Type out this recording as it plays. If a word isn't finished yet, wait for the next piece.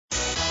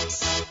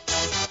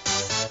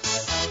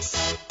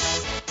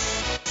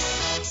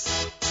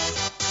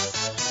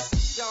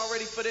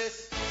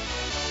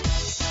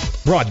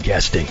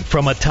Broadcasting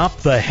from atop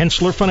the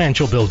Hensler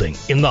Financial Building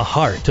in the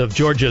heart of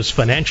Georgia's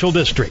financial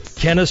district,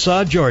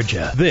 Kennesaw,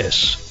 Georgia.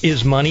 This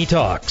is Money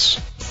Talks.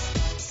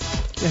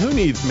 Yeah, who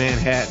needs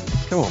Manhattan?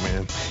 Come on,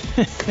 man.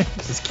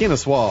 It's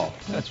Kennesaw.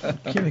 That's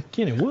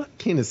Kenny what?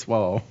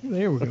 Kennesaw.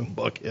 There we go.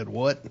 Buckhead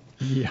what?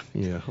 Yeah.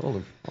 Yeah, all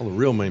the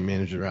real money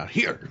managers are out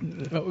here.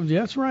 Oh,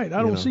 that's right.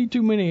 I don't see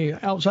too many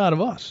outside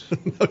of us.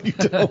 No, you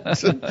don't.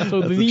 So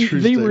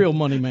the real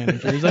money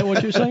manager. Is that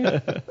what you're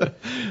saying?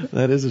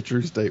 That is a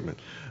true statement.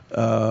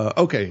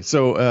 Okay,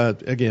 so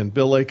again,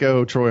 Bill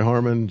Lako, Troy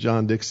Harmon,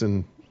 John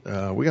Dixon.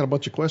 We got a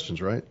bunch of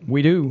questions, right?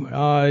 We do.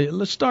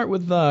 Let's start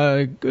with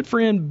good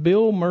friend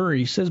Bill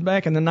Murray. Says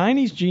back in the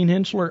 90s, Gene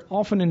Hensler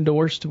often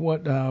endorsed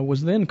what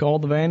was then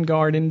called the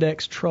Vanguard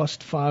Index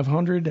Trust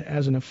 500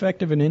 as an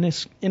effective and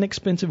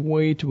inexpensive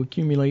way to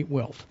accumulate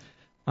wealth.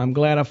 I'm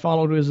glad I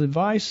followed his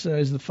advice.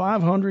 Is the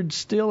 500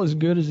 still as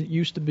good as it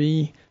used to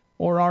be,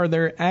 or are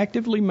there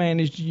actively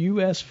managed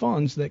U.S.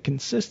 funds that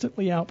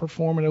consistently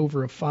outperform it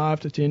over a 5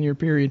 to 10 year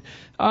period?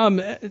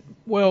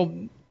 Well,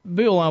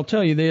 Bill, I'll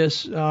tell you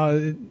this.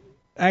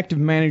 Active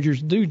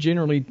managers do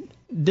generally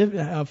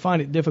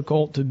find it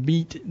difficult to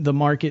beat the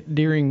market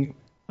during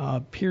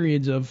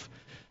periods of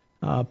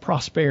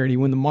prosperity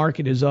when the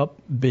market is up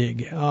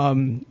big.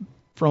 From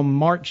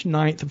March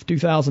 9th of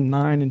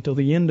 2009 until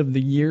the end of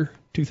the year,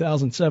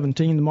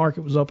 2017, the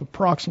market was up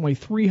approximately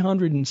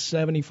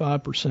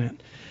 375%.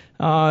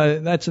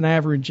 That's an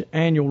average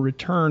annual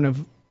return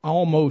of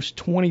almost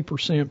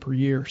 20% per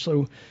year.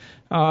 So,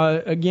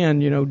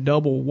 again,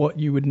 double what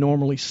you would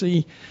normally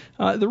see.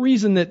 The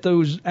reason that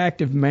those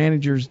active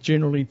managers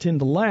generally tend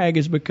to lag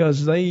is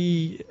because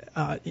they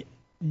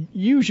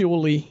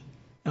usually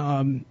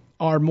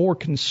are more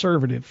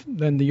conservative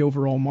than the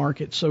overall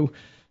market. So,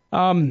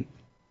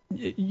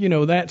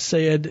 that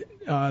said,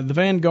 the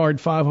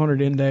Vanguard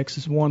 500 Index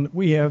is one that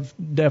we have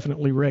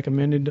definitely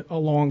recommended a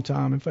long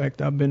time. In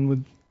fact, I've been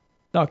with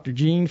Dr.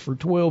 Gene for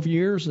 12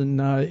 years,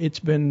 and it's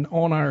been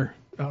on our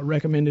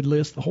recommended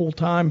list the whole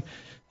time.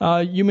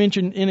 You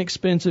mentioned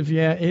inexpensive.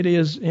 Yeah, it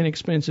is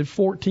inexpensive.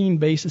 14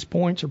 basis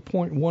points or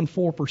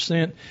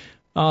 0.14%.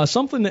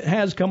 Something that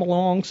has come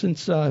along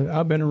since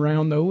I've been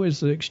around, though, is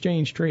the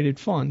exchange-traded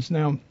funds.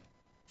 Now,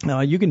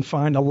 you can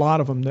find a lot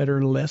of them that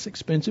are less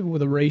expensive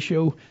with a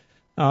ratio,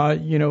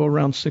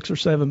 around 6 or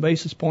 7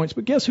 basis points.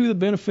 But guess who the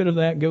benefit of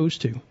that goes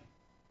to?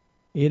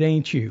 It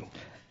ain't you.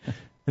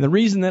 And the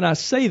reason that I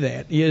say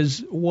that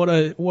is what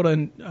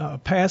a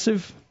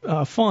passive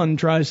fund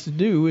tries to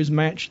do is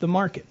match the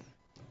market.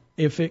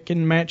 If it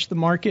can match the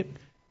market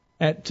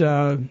at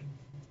 7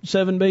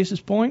 basis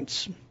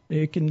points,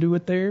 it can do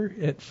it there.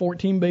 At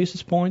 14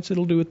 basis points,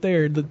 it'll do it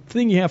there. The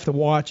thing you have to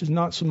watch is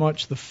not so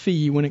much the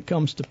fee when it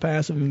comes to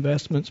passive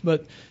investments,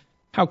 but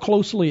how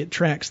closely it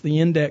tracks the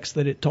index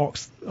that it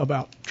talks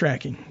about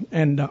tracking.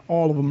 And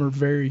all of them are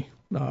very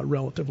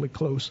relatively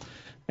close.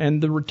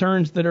 And the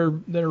returns that are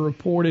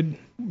reported,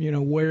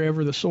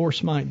 wherever the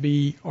source might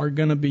be, are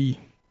going to be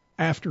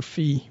after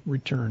fee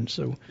returns.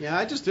 So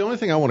yeah, the only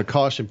thing I want to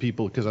caution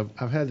people, because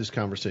I've had this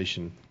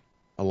conversation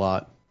a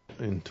lot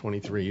in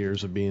 23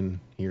 years of being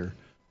here.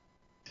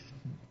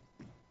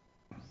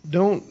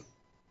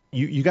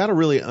 You got to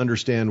really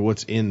understand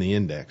what's in the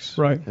index,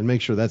 right? And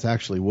make sure that's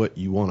actually what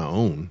you want to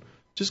own.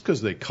 Just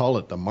because they call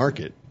it the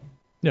market,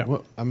 yeah.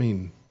 Well, I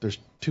mean, there's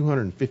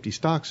 250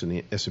 stocks in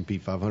the S&P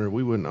 500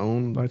 we wouldn't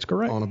own. That's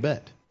correct. On a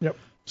bet. Yep.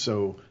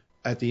 So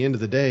at the end of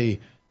the day,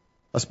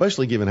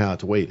 especially given how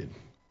it's weighted.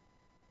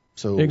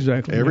 So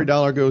exactly, every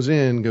dollar goes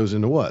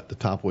into what? The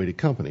top weighted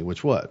company,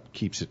 which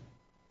keeps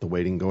the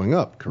weighting going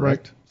up,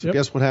 correct? Right. So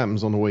guess what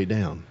happens on the way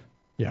down?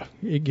 Yeah,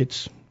 it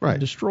gets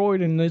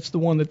destroyed, and it's the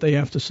one that they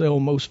have to sell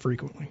most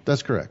frequently.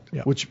 That's correct,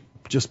 yep. Which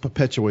just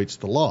perpetuates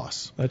the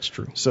loss. That's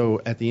true.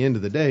 So at the end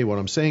of the day, what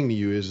I'm saying to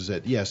you is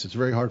that, yes, it's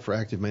very hard for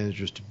active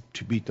managers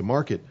to beat the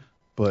market,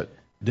 but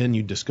then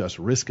you discuss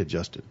risk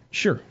adjusted.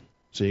 Sure.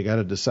 So you got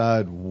to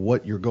decide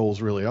what your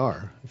goals really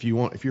are. If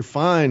you're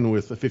fine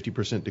with a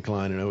 50%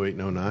 decline in 08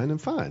 and 09, then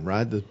fine.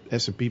 Ride the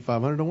S&P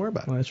 500. Don't worry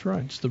about it. Well, that's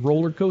right. It's the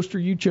roller coaster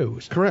you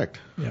chose. Correct.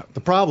 Yeah. The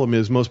problem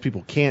is most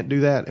people can't do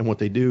that, and what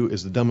they do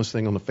is the dumbest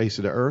thing on the face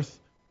of the earth.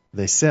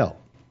 They sell.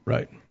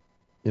 Right.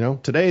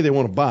 Today they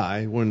want to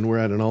buy when we're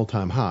at an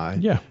all-time high.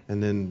 Yeah.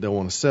 And then they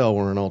want to sell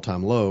when we're at an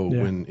all-time low.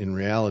 Yeah. When in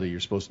reality you're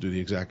supposed to do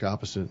the exact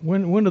opposite.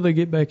 When do they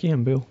get back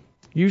in, Bill?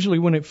 Usually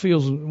when it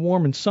feels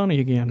warm and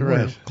sunny again,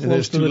 right?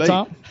 Close to the late.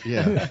 top.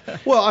 Yeah.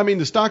 Well, I mean,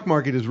 the stock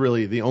market is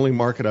really the only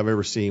market I've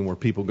ever seen where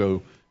people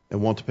go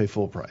and want to pay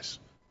full price.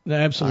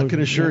 Absolutely. I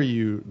can assure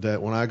you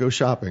that when I go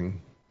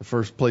shopping, the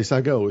first place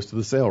I go is to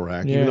the sale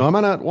rack. Yeah. Even though I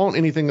might not want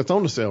anything that's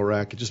on the sale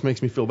rack, it just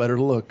makes me feel better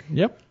to look.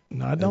 Yep.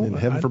 I don't. And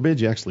then heaven forbid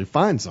you actually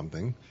find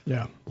something.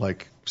 Yeah.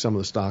 Like some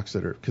of the stocks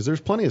because there's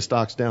plenty of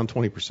stocks down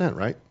 20%,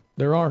 right?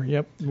 There are.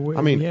 Yep.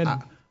 We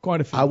had quite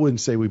a few. I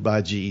wouldn't say we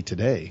buy GE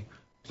today,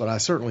 but I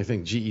certainly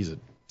think GE is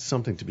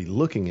something to be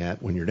looking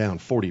at when you're down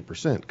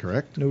 40%,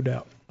 correct? No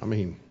doubt. I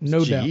mean,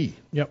 no GE. doubt.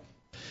 Yep.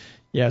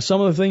 Yeah, some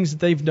of the things that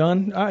they've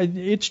done,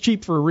 it's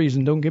cheap for a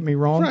reason, don't get me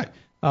wrong. Right.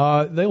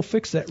 They'll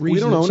fix that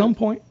reason at some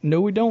point.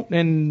 No, we don't.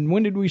 And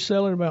when did we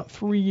sell it? About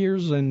 3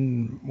 years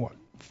and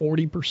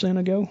 40%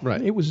 ago?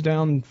 Right. It was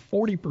down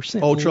 40%.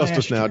 Oh, trust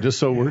us now, year. just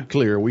so we're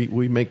clear.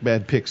 We make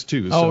bad picks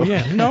too. So. Oh,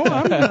 yeah. No,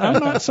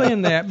 I'm not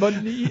saying that. But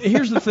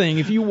here's the thing.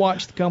 If you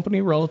watch the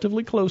company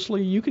relatively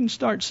closely, you can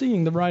start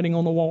seeing the writing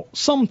on the wall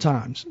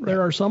sometimes. Right.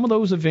 There are some of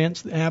those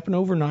events that happen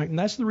overnight, and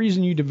that's the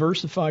reason you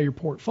diversify your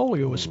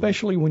portfolio,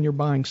 especially when you're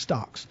buying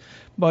stocks.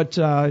 But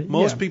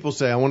most people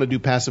say, I want to do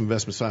passive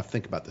investments, so I have to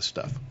think about this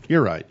stuff.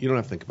 You're right. You don't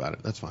have to think about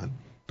it. That's fine.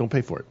 Don't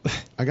pay for it.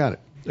 I got it.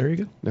 There you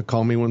go. Now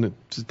call me when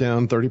it's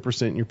down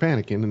 30% and you're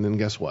panicking, and then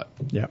guess what?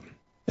 Yeah.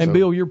 And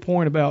Bill, your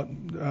point about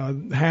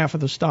half of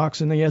the stocks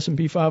in the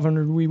S&P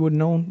 500 we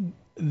wouldn't own,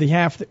 the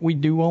half that we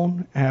do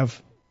own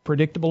have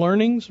predictable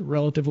earnings,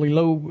 relatively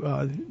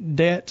low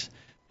debt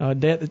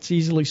that's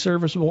easily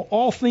serviceable,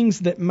 all things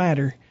that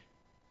matter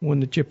when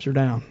the chips are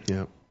down.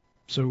 Yeah.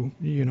 So,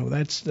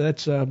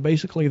 that's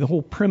basically the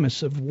whole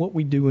premise of what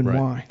we do and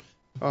why.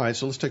 All right,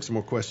 so let's take some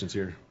more questions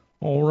here.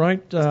 All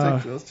right.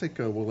 Let's take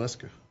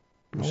Waleska.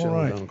 Michelle all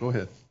right. O'Donnell. Go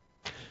ahead.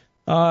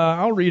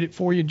 I'll read it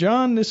for you,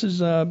 John. This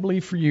is, I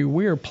believe, for you.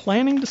 We are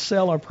planning to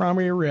sell our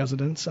primary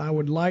residence. I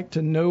would like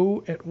to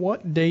know at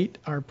what date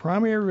our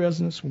primary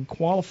residence would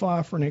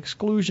qualify for an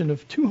exclusion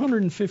of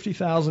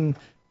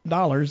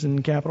 $250,000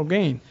 in capital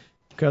gain.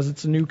 Because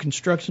it's a new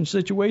construction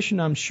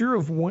situation, I'm unsure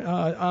of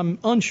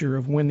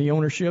when the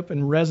ownership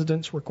and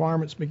residence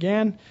requirements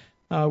began.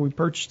 We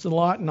purchased the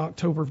lot in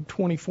October of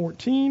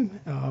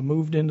 2014,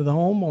 moved into the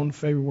home on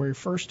February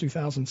 1st,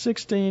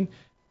 2016.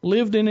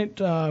 Lived in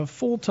it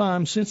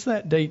full-time since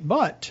that date,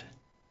 but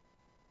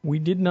we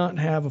did not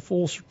have a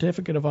full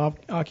certificate of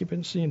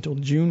occupancy until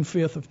June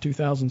 5th of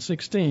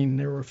 2016.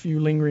 There were a few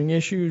lingering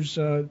issues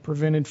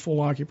prevented full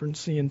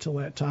occupancy until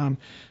that time.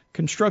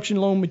 Construction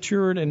loan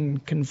matured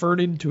and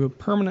converted to a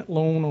permanent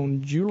loan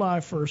on July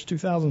 1st,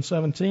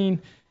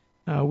 2017.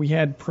 We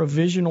had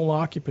provisional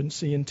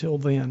occupancy until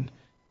then.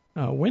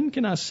 When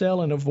can I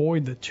sell and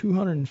avoid the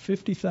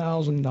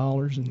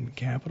 $250,000 in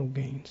capital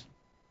gains?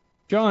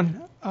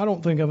 John, I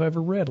don't think I've ever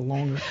read a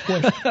longer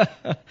question.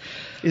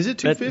 Is it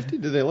 250?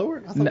 Did they lower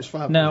it? I thought it was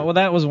 500. No, well,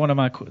 that was one of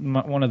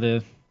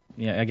the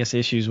I guess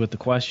issues with the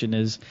question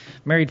is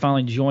married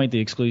filing joint, the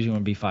exclusion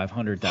would be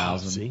 $500,000.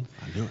 See,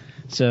 I knew it.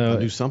 So I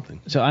knew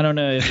something. So I don't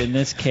know if in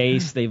this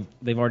case they've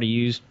already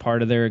used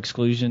part of their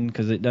exclusion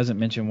because it doesn't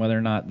mention whether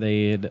or not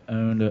they had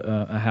owned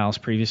a house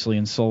previously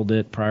and sold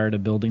it prior to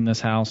building this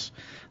house.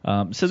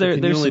 So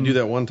can you only do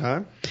that one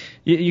time?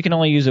 You can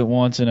only use it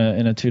once in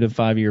a 2 to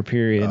 5 year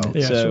period. Oh.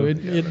 Yeah, so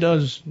it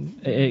does.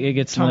 It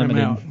gets time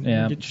limited. out.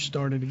 Yeah. Get you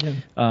started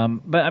again.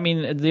 But I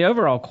mean, the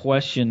overall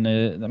question.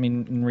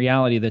 In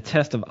reality, the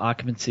test of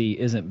occupancy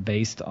isn't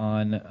based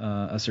on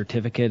a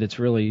certificate. It's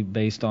really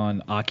based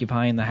on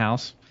occupying the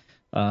house.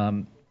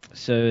 And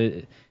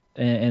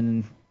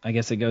I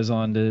guess it goes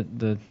on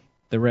to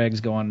the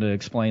regs go on to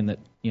explain that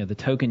the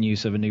token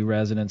use of a new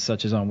residence,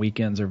 such as on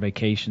weekends or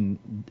vacation,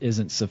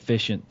 isn't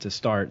sufficient to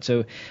start.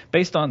 So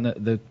based on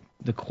the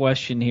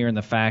question here and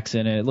the facts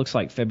in it, it looks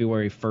like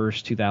February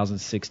 1st,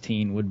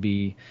 2016 would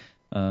be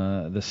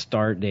the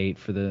start date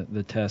for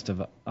the test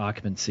of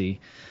occupancy.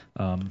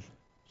 So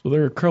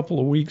they're a couple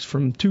of weeks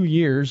from 2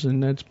 years,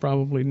 and that's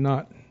probably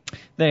not.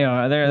 They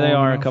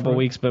are a couple of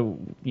weeks, but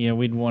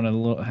we'd want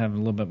to have a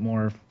little bit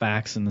more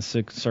facts and the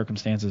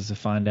circumstances to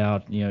find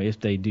out if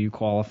they do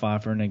qualify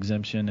for an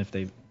exemption, if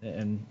they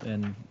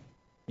and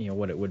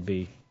what it would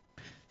be.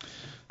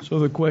 So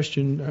the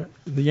question,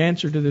 the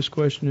answer to this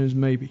question is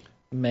maybe.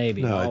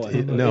 Maybe. No.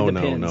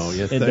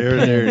 Yes, It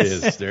there it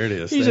is. There it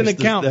is. He's an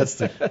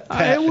accountant.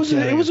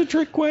 It was a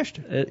trick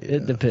question.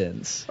 It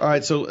depends. All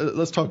right, so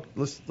let's talk.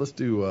 Let's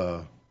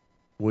do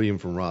William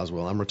from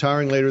Roswell. I'm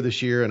retiring later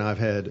this year, and I've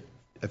had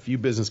a few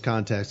business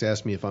contacts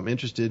ask me if I'm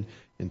interested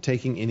in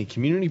taking any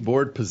community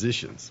board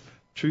positions.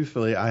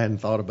 Truthfully, I hadn't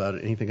thought about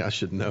it. Anything I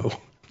should know.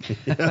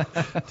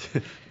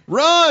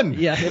 Run!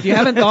 Yeah, if you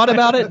haven't thought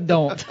about it,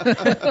 don't. Hold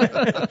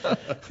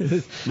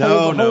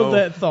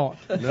that thought.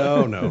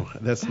 No,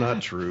 that's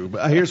not true.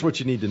 But here's what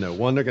you need to know.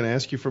 One, they're going to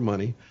ask you for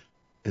money.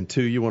 And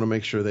two, you want to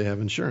make sure they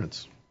have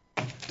insurance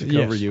to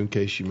cover you in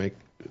case you make,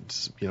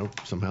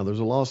 somehow there's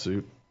a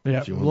lawsuit.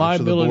 Yeah, liability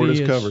sure the board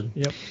is covered.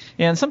 Yep.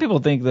 Yeah, and some people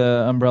think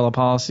the umbrella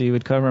policy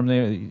would cover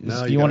them.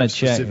 You want to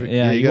check.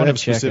 Yeah, you want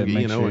to check specific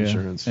E&O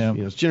insurance. Yeah.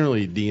 It's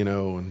generally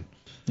D&O and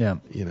yeah.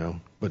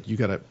 But you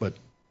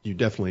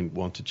definitely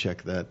want to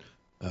check that.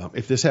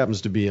 If this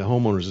happens to be a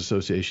homeowners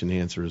association, the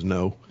answer is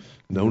no,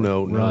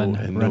 Run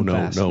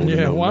fast.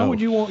 Yeah, why would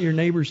you want your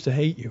neighbors to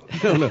hate you?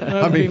 No.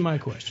 That would be my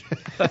question.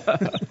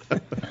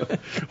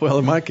 Well,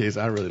 in my case,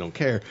 I really don't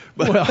care.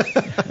 But Well,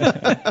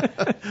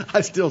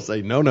 I still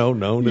say no.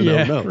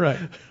 Right.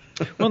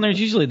 Well, there's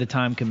usually the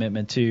time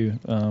commitment too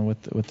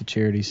with the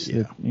charities.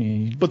 Yeah.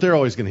 That, but they're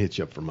always going to hit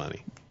you up for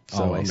money.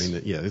 So Always. I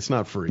mean, it's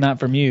not free. Not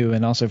from you,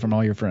 and also from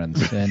all your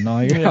friends and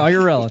all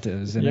your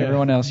relatives and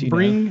everyone else you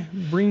know.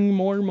 Bring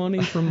more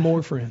money from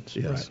more friends.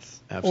 Yes,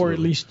 right. absolutely. Or at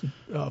least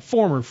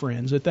former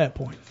friends at that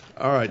point.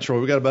 All right, Troy,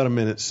 we got about a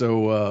minute.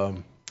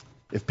 So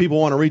If people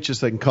want to reach us,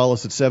 they can call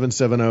us at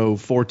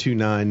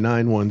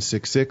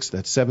 770-429-9166.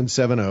 That's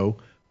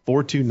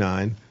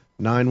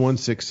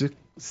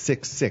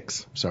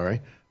 770-429-9166.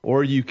 Sorry.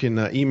 Or you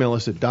can email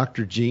us at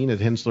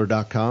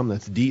drgene@hensler.com.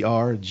 That's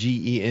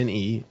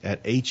DRGENE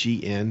at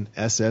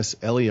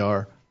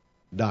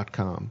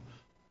HENSSLER.com.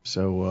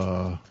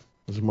 So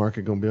is the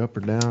market going to be up or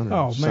down?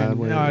 Or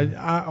sideways?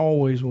 I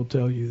always will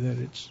tell you that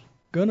it's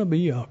going to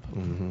be up.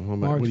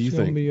 Mm-hmm. What do you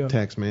think,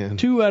 tax man?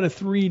 2 out of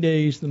 3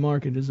 days the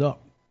market is up.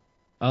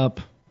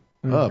 Up.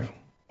 Up.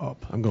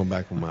 I'm going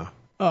back on my.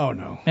 Oh,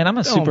 no. Man, I'm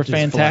a super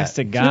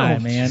fantastic guy,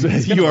 man.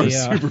 You are a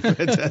super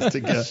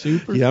fantastic guy.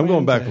 I'm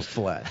going back with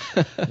flat.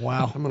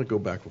 Wow. I'm going to go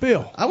back with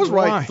Bill, flat. I was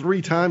right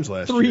 3 times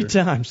last year. 3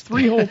 times.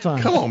 3 whole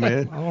times. Come on,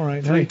 man. All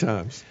right. 3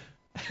 times.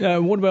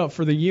 What about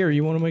for the year?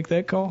 You want to make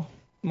that call?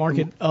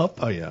 Market up?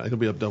 Oh, yeah. It'll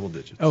be up double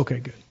digits. Okay,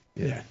 good.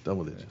 Yeah,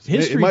 double digits.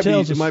 History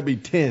tells us it might be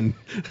 10.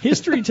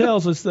 History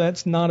tells us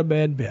that's not a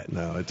bad bet.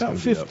 No, it's about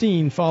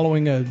 15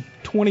 following a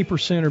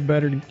 20% or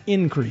better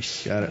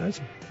increase. Got it.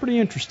 That's pretty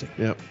interesting.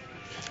 Yep.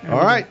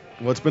 All right.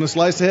 Well, it's been a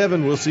slice of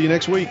heaven. We'll see you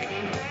next week.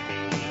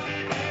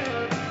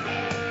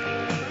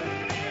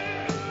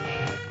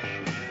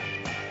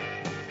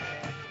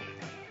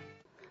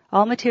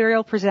 All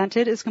material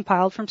presented is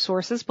compiled from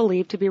sources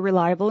believed to be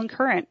reliable and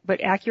current,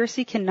 but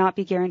accuracy cannot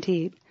be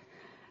guaranteed.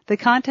 The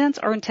contents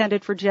are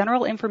intended for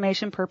general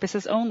information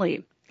purposes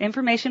only.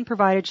 Information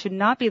provided should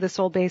not be the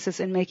sole basis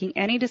in making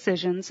any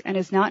decisions and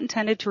is not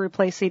intended to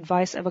replace the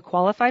advice of a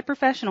qualified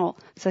professional,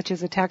 such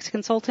as a tax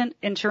consultant,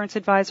 insurance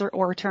advisor,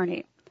 or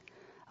attorney.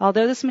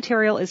 Although this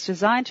material is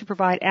designed to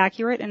provide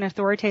accurate and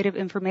authoritative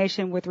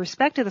information with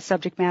respect to the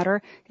subject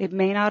matter, it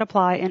may not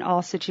apply in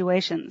all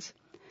situations.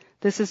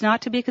 This is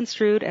not to be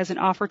construed as an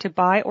offer to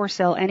buy or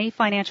sell any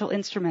financial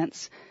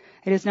instruments.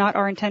 It is not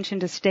our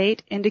intention to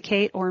state,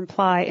 indicate, or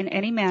imply in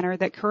any manner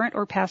that current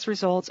or past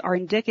results are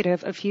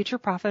indicative of future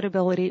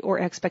profitability or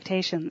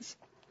expectations.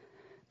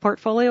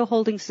 Portfolio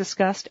holdings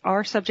discussed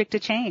are subject to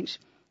change.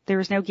 There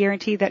is no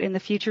guarantee that in the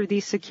future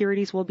these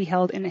securities will be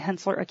held in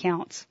Hensler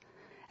accounts.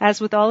 As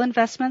with all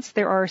investments,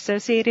 there are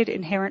associated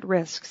inherent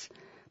risks.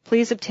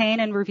 Please obtain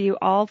and review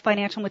all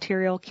financial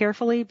material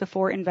carefully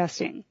before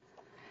investing.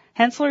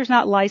 Hensler is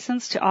not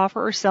licensed to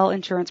offer or sell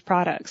insurance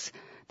products.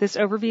 This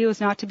overview is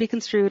not to be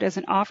construed as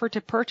an offer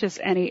to purchase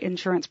any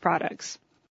insurance products.